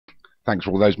Thanks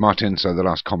for all those, Martin. So the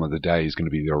last comma of the day is going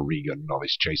to be the Auriga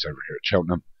Novice chase over here at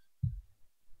Cheltenham.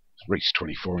 It's race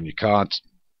 24 on your cards.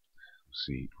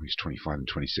 See, race 25 and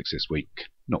 26 this week.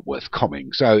 Not worth comming.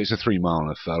 So it's a 3 mile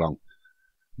and a furlong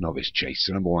novice chase.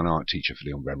 The number 1 art teacher for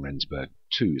Leon Van Rensburg.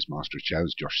 2 is Master of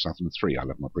Shadows, Josh Sutherland. 3, I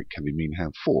Love My Brick, Kevin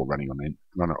Meanham. 4,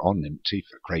 Runner on Empty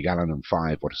for Craig Allen. And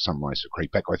 5, What a Sunrise for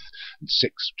Craig Beckwith. And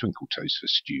 6, Twinkle Toes for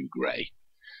Stu Gray.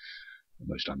 The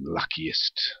most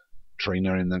unluckiest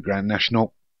trainer in the Grand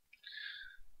National.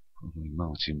 Probably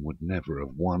Martin would never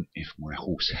have won if my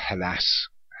horse Hellas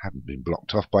hadn't been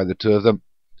blocked off by the 2 of them.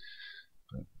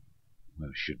 I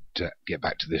should get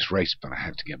back to this race, but I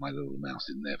had to get my little mouth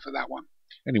in there for that one.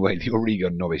 Anyway, the Auriga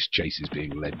Novice chase is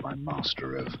being led by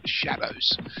Master of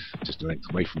Shadows. Just a length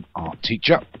away from Art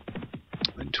Teacher.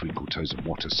 Then Twinkle Toes and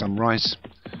What a Sunrise.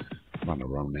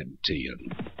 Runner on Empty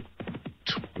and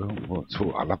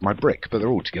I Love My Brick, but they're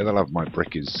all together. I Love My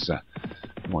Brick is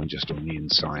one just on the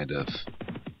inside of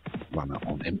Runner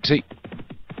on Empty.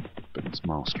 But it's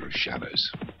Master of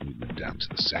Shadows. Moving them down to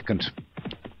the 2nd.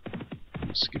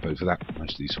 We'll skip over that.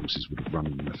 Most of these horses would have run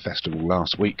in the festival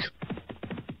last week.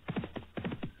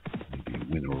 Maybe a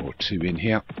winner or 2 in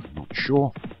here. I'm not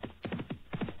sure.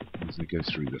 As they go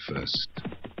through the first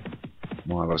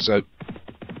mile or so.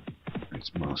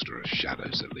 It's Master of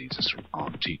Shadows that leads us from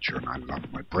Art Teacher and I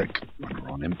Love My Brick. Runner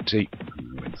on Empty. And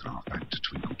then length and a half back to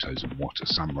Twinkle Toes and What a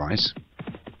Sunrise.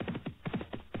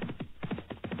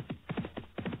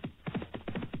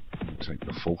 We'll take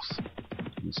the 4th.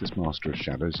 This is Master of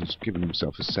Shadows. He's given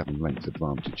himself a 7-length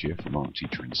advantage here from Art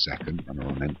Teacher in 2nd. Runner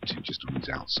on Empty just on his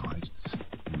outside.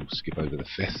 And we'll skip over the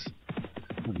 5th.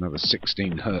 Another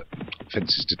 16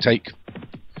 fences to take.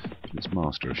 It's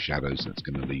Master of Shadows that's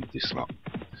going to lead this lot.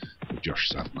 But Josh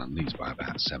Sutherland leads by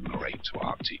about 7 or 8 to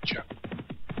Art Teacher.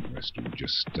 The rest all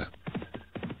just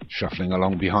shuffling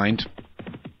along behind.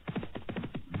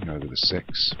 And over the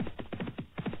 6.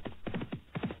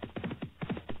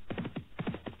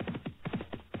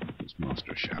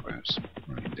 Master of Shadows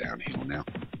running downhill now,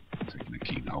 taking a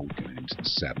keen hold going into the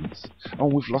 7th. Oh,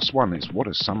 we've lost one. It's What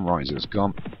a Sunrise has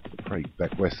gone for Craig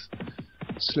Beckwith.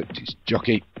 Slipped his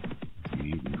jockey. He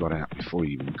even got out before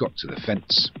he even got to the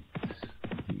fence.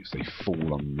 I think if they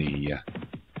fall on the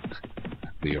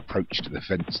approach to the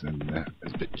fence, then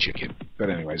there's a bit chicken.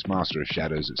 But anyways, Master of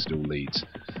Shadows that still leads,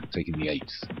 taking the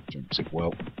 8th. Jumps it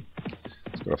well.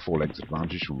 He's got a 4-length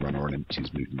advantage from Runner on Empty.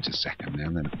 He's moving to 2nd now,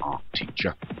 and then Art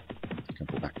Teacher.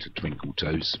 Couple back to Twinkle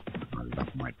Toes. I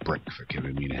Love My Brick for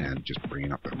Kevin Meanham, just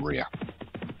bringing up the rear.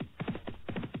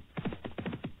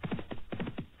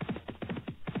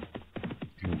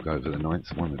 He'll go over the 9th.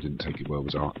 The one that didn't take it well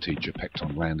was Art Teacher. Pecked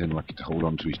on landing, lucky to hold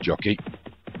on to his jockey.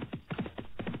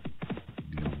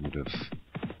 Leon would have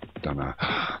done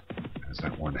as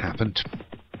that one happened.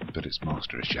 But it's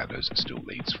Master of Shadows that still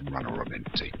leads from Runner on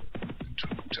Empty. And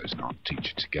Twinkle Toes and Art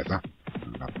Teacher together. I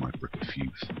Love My Brick a few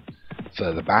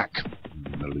further back.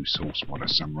 And the loose horse, What a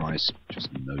Sunrise, just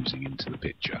nosing into the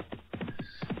picture.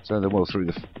 So they're well through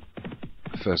the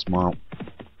first mile.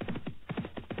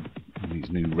 And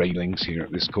these new railings here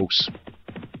at this course.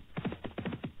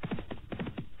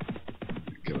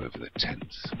 Go over the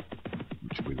 10th,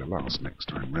 which will be the last next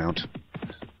time round.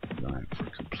 Going for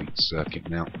a complete circuit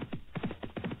now.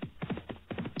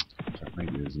 In fact,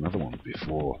 maybe there's another one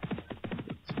before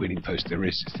the winning post. There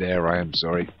is. It's there. I am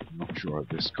sorry. I'm not sure of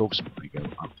this course, but they go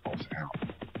up, off, out.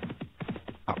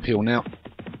 Uphill now,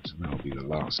 so that'll be the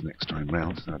last next time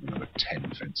round. They have another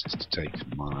 10 fences to take,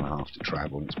 a mile and a half to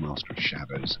travel, and it's Master of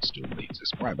Shadows that still leads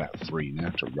us by about 3 now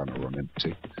to Runner on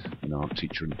Empty, and Art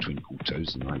Teacher and Twinkle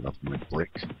Toes, and I Love My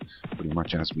Brick, pretty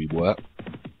much as we were.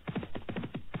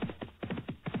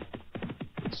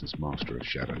 It's this Master of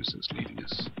Shadows that's leading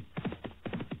us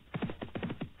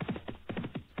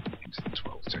into the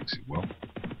 12th. Takes it well.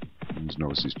 These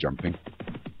novices jumping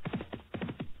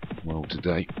well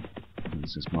today.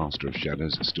 This is Master of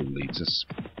Shadows that still leads us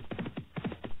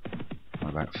by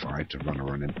about 5 to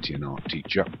Runner on Empty and Art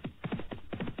Teacher.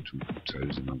 Twinkle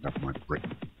Toes and I Love My Brick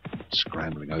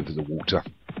scrambling over the water.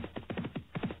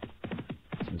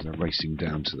 So as they're racing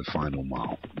down to the final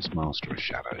mile, it's Master of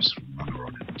Shadows from Runner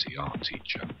on Empty, Art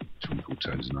Teacher, Twinkle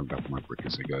Toes and I Love My Brick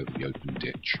as they go over the open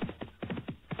ditch.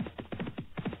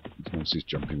 This horse is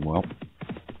jumping well.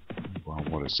 Well,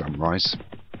 What a Sunrise.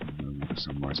 What a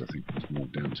Sunrise, I think, was more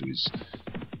down to his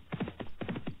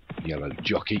yellow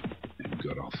jockey and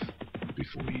got off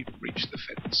before he even reached the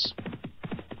fence.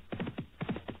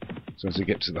 So as they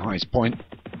get to the highest point,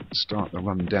 start the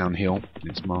run downhill.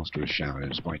 It's Master of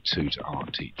Shadows by 2 to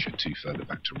Art Teacher, 2 further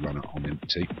back to Runner on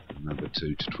Empty, another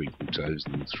 2 to Twinkle Toes,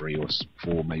 and 3 or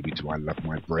 4 maybe to I Love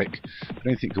My Brick. I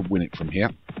don't think could win it from here.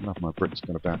 Love My Brick's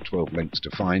got about 12 lengths to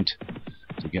find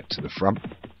to get to the front,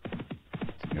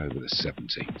 to go over the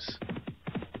 17th.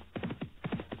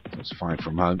 So it's 5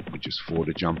 from home, with just 4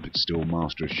 to jump. It's still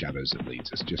Master of Shadows that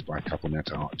leads us, just by a couple now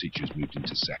to Art Teacher's moved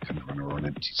into second. Runner on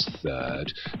Empty's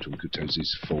third. Twinkle Toes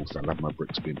is fourth. I Love My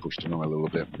Brick's being pushed along a little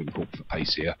bit, being caught for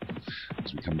pace here.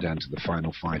 As we come down to the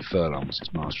final 5 furlongs,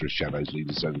 it's Master of Shadows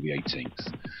leads us over the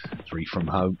 18th. 3 from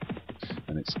home,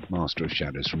 and it's Master of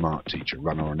Shadows from Art Teacher.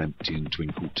 Runner on Empty and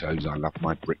Twinkle Toes. I Love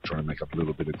My Brick trying to make up a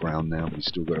little bit of ground now, but he's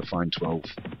still got to find 12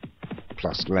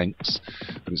 plus lengths,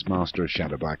 but it's Master of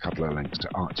Shadow by a couple of lengths to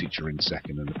Art Teacher in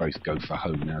second, and they both go for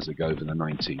home now as they go over the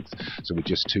 19th. So with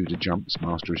just 2 to jump, it's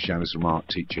Master of Shadows from Art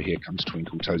Teacher. Here comes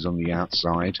Twinkle Toes on the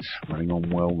outside, running on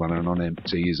well, running on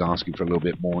empty, is asking for a little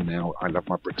bit more now. I Love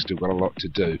My Brick still got a lot to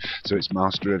do, so it's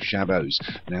Master of Shadows.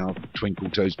 Now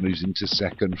Twinkle Toes moves into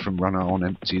second from runner on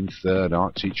empty in third.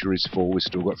 Art Teacher is 4, we've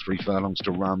still got 3 furlongs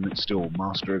to run. It's still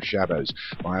Master of Shadows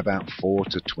by about 4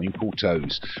 to Twinkle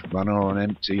Toes. Runner on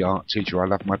empty, Art Teacher, I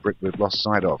Love My Brick we've lost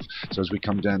sight of. So as we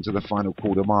come down to the final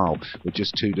quarter mile, with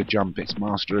just 2 to jump, it's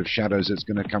Master of Shadows that's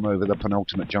going to come over the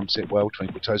penultimate. Jumps it well.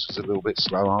 Twinkle Toes was a little bit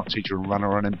slow. Art Teacher and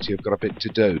runner on empty have got a bit to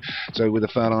do. So with a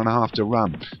furlong and a half to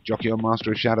run, jockey on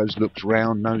Master of Shadows looks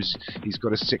round, knows he's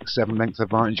got a 6-7 length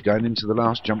advantage going into the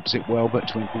last. Jumps it well, but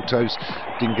Twinkle Toes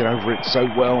didn't get over it so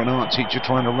well, and Art Teacher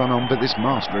trying to run on, but this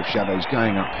Master of Shadows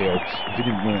going uphill. If he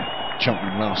didn't win at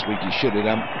Cheltenham last week, he should have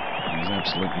done. He's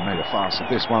absolutely made a farce of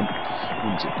this one.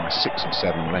 Wins it by 6 or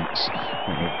 7 lengths.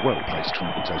 Well placed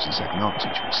Twinkle Toes in second. Art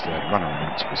Teacher was third. Runner on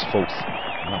empty was fourth.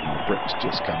 Love My Brick's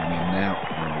just coming in now.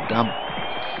 Well done.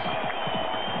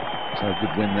 So a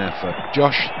good win there for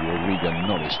Josh. The Auriga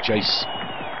Novice chase.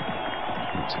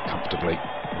 Wins it comfortably.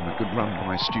 And a good run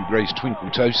by Stu Gray's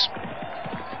Twinkle Toes.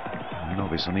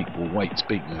 Novice on equal weights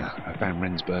beating a Van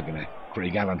Rensburg and a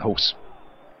Craig Allen horse.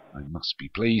 I must be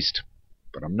pleased,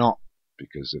 but I'm not,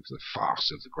 because of the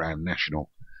farce of the Grand National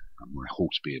and my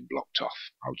horse being blocked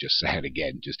off. I'll just say it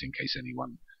again, just in case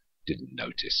anyone didn't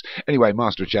notice. Anyway,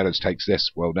 Master of Shadows takes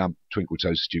this. Well done. Twinkle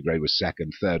Toes, Stu Gray was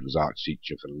second. Third was Art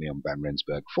Teacher for Leon Van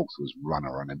Rensburg. Fourth was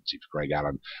Runner on Empty for Craig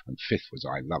Allen. And fifth was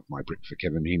I Love My Brick for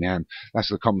Kevin Heenan. That's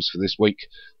the comms for this week.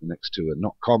 The next 2 are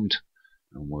not commed,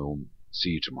 and we'll see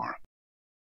you tomorrow.